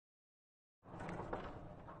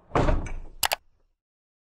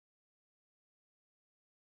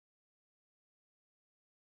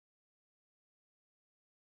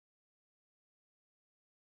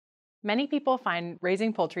Many people find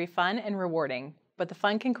raising poultry fun and rewarding, but the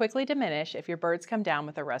fun can quickly diminish if your birds come down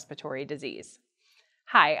with a respiratory disease.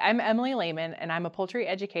 Hi, I'm Emily Lehman, and I'm a poultry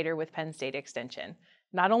educator with Penn State Extension.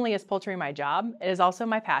 Not only is poultry my job, it is also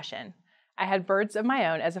my passion. I had birds of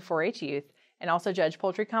my own as a 4-H youth and also judge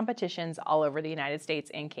poultry competitions all over the United States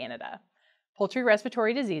and Canada. Poultry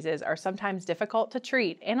respiratory diseases are sometimes difficult to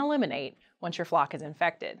treat and eliminate once your flock is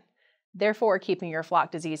infected. Therefore, keeping your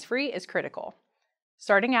flock disease-free is critical.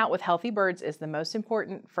 Starting out with healthy birds is the most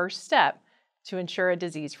important first step to ensure a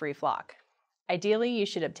disease-free flock. Ideally, you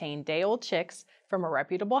should obtain day-old chicks from a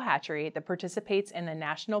reputable hatchery that participates in the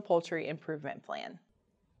National Poultry Improvement Plan.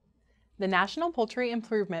 The National Poultry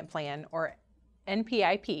Improvement Plan, or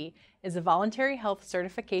NPIP, is a voluntary health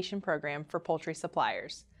certification program for poultry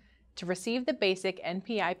suppliers. To receive the basic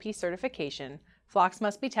NPIP certification, flocks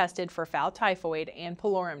must be tested for fowl typhoid and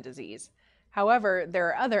pylorium disease. However, there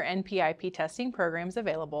are other NPIP testing programs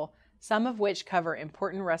available, some of which cover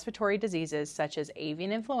important respiratory diseases such as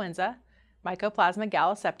avian influenza, Mycoplasma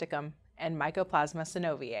gallisepticum, and Mycoplasma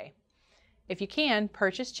synoviae. If you can,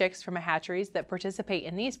 purchase chicks from hatcheries that participate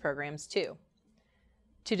in these programs too.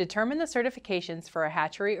 To determine the certifications for a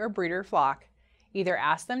hatchery or breeder flock, either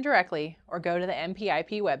ask them directly or go to the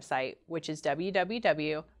NPIP website, which is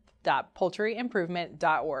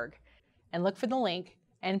www.poultryimprovement.org, and look for the link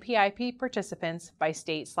NPIP participants by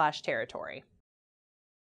state/territory.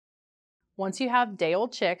 Once you have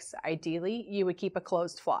day-old chicks, ideally you would keep a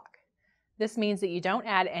closed flock. This means that you don't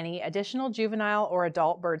add any additional juvenile or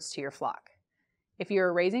adult birds to your flock. If you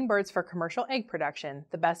are raising birds for commercial egg production,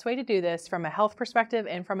 the best way to do this from a health perspective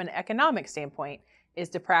and from an economic standpoint is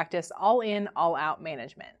to practice all-in, all-out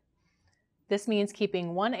management. This means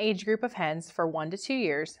keeping one age group of hens for 1 to 2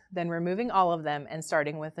 years, then removing all of them and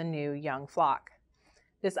starting with a new young flock.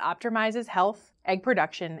 This optimizes health, egg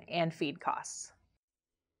production, and feed costs.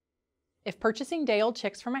 If purchasing day-old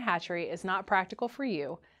chicks from a hatchery is not practical for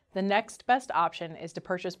you, the next best option is to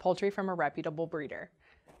purchase poultry from a reputable breeder.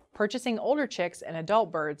 Purchasing older chicks and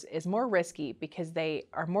adult birds is more risky because they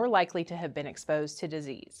are more likely to have been exposed to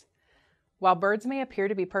disease. While birds may appear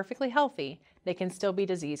to be perfectly healthy, they can still be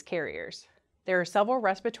disease carriers. There are several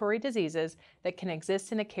respiratory diseases that can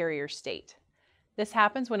exist in a carrier state. This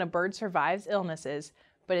happens when a bird survives illnesses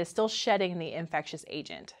but is still shedding the infectious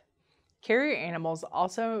agent. Carrier animals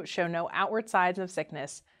also show no outward signs of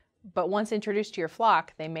sickness, but once introduced to your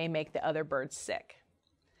flock, they may make the other birds sick.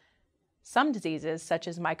 Some diseases, such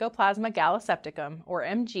as Mycoplasma gallisepticum, or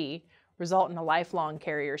MG, result in a lifelong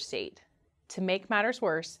carrier state. To make matters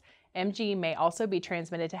worse, MG may also be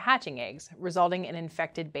transmitted to hatching eggs, resulting in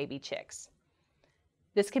infected baby chicks.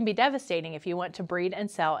 This can be devastating if you want to breed and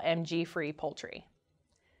sell MG-free poultry.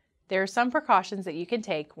 There are some precautions that you can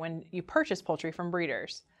take when you purchase poultry from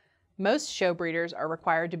breeders. Most show breeders are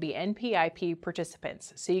required to be NPIP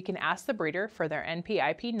participants, so you can ask the breeder for their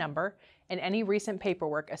NPIP number and any recent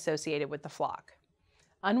paperwork associated with the flock.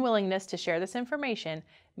 Unwillingness to share this information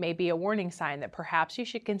may be a warning sign that perhaps you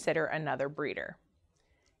should consider another breeder.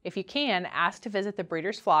 If you can, ask to visit the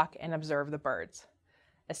breeder's flock and observe the birds.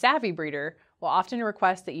 A savvy breeder will often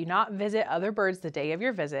request that you not visit other birds the day of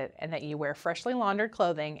your visit and that you wear freshly laundered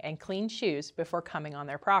clothing and clean shoes before coming on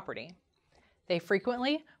their property. They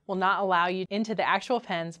frequently will not allow you into the actual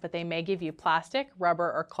pens, but they may give you plastic,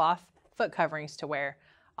 rubber, or cloth foot coverings to wear.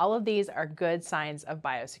 All of these are good signs of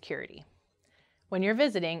biosecurity. When you're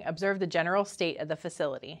visiting, observe the general state of the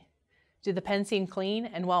facility. Do the pens seem clean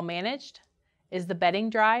and well managed? Is the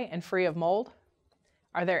bedding dry and free of mold?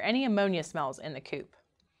 Are there any ammonia smells in the coop?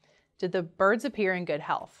 Do the birds appear in good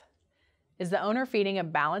health? Is the owner feeding a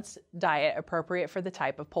balanced diet appropriate for the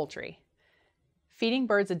type of poultry? Feeding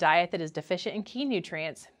birds a diet that is deficient in key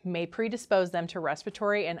nutrients may predispose them to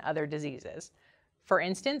respiratory and other diseases. For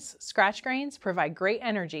instance, scratch grains provide great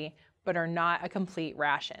energy but are not a complete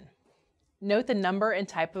ration. Note the number and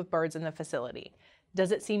type of birds in the facility.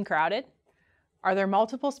 Does it seem crowded? Are there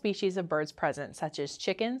multiple species of birds present, such as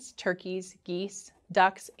chickens, turkeys, geese,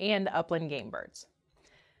 ducks, and upland game birds?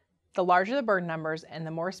 The larger the bird numbers and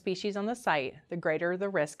the more species on the site, the greater the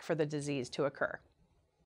risk for the disease to occur.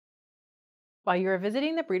 While you are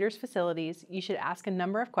visiting the breeder's facilities, you should ask a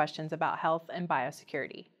number of questions about health and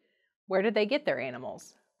biosecurity. Where did they get their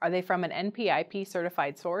animals? Are they from an NPIP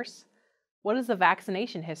certified source? What is the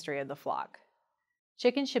vaccination history of the flock?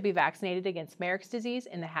 Chickens should be vaccinated against Marek's disease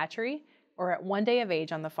in the hatchery or at 1 day of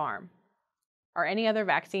age on the farm. Are any other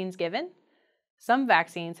vaccines given? Some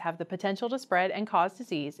vaccines have the potential to spread and cause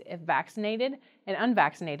disease if vaccinated and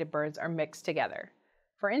unvaccinated birds are mixed together.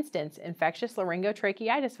 For instance, infectious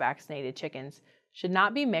laryngotracheitis vaccinated chickens should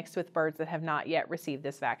not be mixed with birds that have not yet received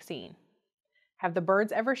this vaccine. Have the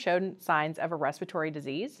birds ever shown signs of a respiratory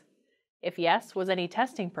disease? If yes, was any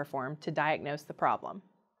testing performed to diagnose the problem?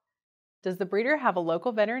 Does the breeder have a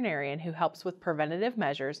local veterinarian who helps with preventative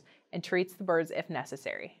measures and treats the birds if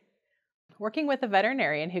necessary? Working with a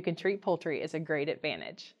veterinarian who can treat poultry is a great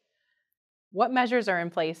advantage. What measures are in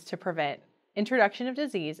place to prevent introduction of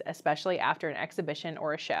disease, especially after an exhibition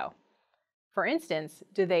or a show? For instance,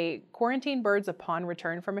 do they quarantine birds upon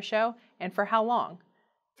return from a show, and for how long?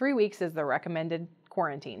 3 weeks is the recommended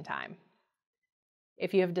quarantine time.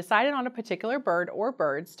 If you have decided on a particular bird or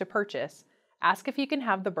birds to purchase, ask if you can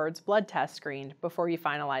have the bird's blood test screened before you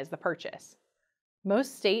finalize the purchase.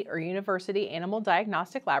 Most state or university animal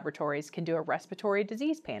diagnostic laboratories can do a respiratory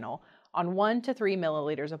disease panel on 1 to 3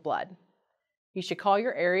 milliliters of blood. You should call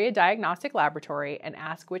your area diagnostic laboratory and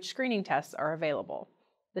ask which screening tests are available.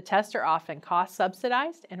 The tests are often cost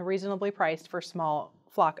subsidized and reasonably priced for small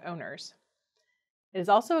flock owners. It is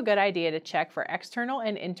also a good idea to check for external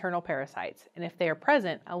and internal parasites, and if they are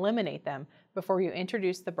present, eliminate them before you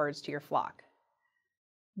introduce the birds to your flock.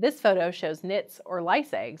 This photo shows nits or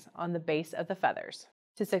lice eggs on the base of the feathers.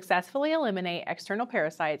 To successfully eliminate external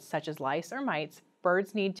parasites such as lice or mites,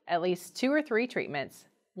 birds need at least 2 or 3 treatments,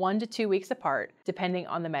 1 to 2 weeks apart, depending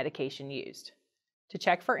on the medication used. To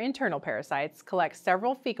check for internal parasites, collect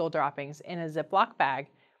several fecal droppings in a Ziploc bag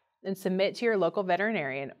and submit to your local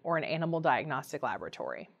veterinarian or an animal diagnostic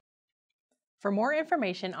laboratory. For more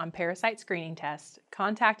information on parasite screening tests,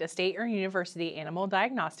 contact a state or university animal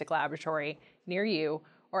diagnostic laboratory near you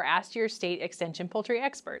or ask your state extension poultry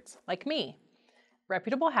experts, like me.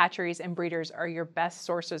 Reputable hatcheries and breeders are your best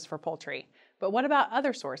sources for poultry, but what about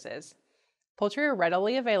other sources? Poultry are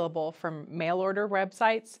readily available from mail order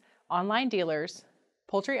websites, online dealers,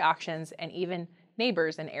 poultry auctions, and even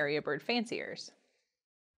neighbors and area bird fanciers.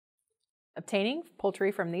 Obtaining poultry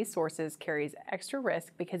from these sources carries extra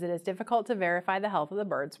risk because it is difficult to verify the health of the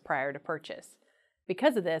birds prior to purchase.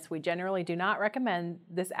 Because of this, we generally do not recommend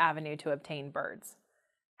this avenue to obtain birds.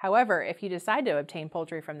 However, if you decide to obtain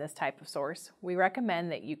poultry from this type of source, we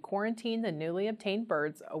recommend that you quarantine the newly obtained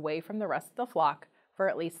birds away from the rest of the flock for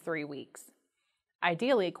at least 3 weeks.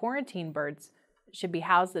 Ideally, quarantined birds should be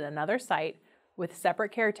housed at another site with a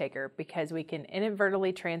separate caretaker because we can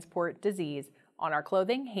inadvertently transport disease on our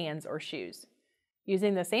clothing, hands, or shoes.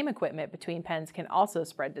 Using the same equipment between pens can also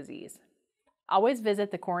spread disease. Always visit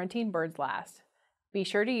the quarantined birds last. Be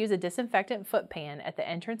sure to use a disinfectant foot pan at the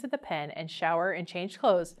entrance of the pen and shower and change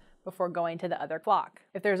clothes before going to the other flock.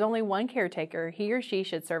 If there's only one caretaker, he or she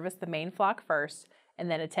should service the main flock first and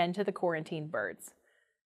then attend to the quarantined birds.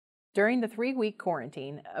 During the 3-week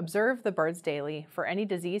quarantine, observe the birds daily for any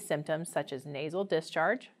disease symptoms such as nasal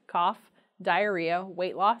discharge, cough, diarrhea,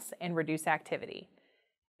 weight loss, and reduced activity.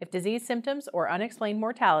 If disease symptoms or unexplained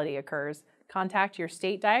mortality occurs, contact your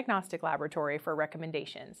state diagnostic laboratory for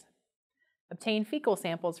recommendations. Obtain fecal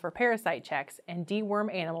samples for parasite checks and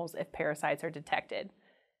deworm animals if parasites are detected.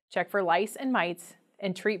 Check for lice and mites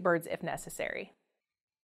and treat birds if necessary.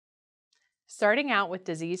 Starting out with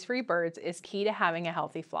disease-free birds is key to having a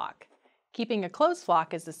healthy flock. Keeping a closed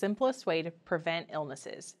flock is the simplest way to prevent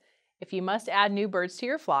illnesses. If you must add new birds to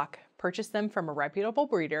your flock, purchase them from a reputable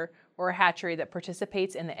breeder or a hatchery that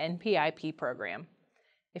participates in the NPIP program.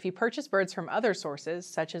 If you purchase birds from other sources,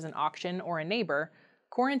 such as an auction or a neighbor,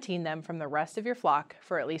 quarantine them from the rest of your flock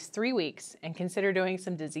for at least 3 weeks and consider doing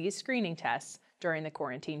some disease screening tests during the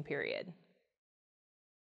quarantine period.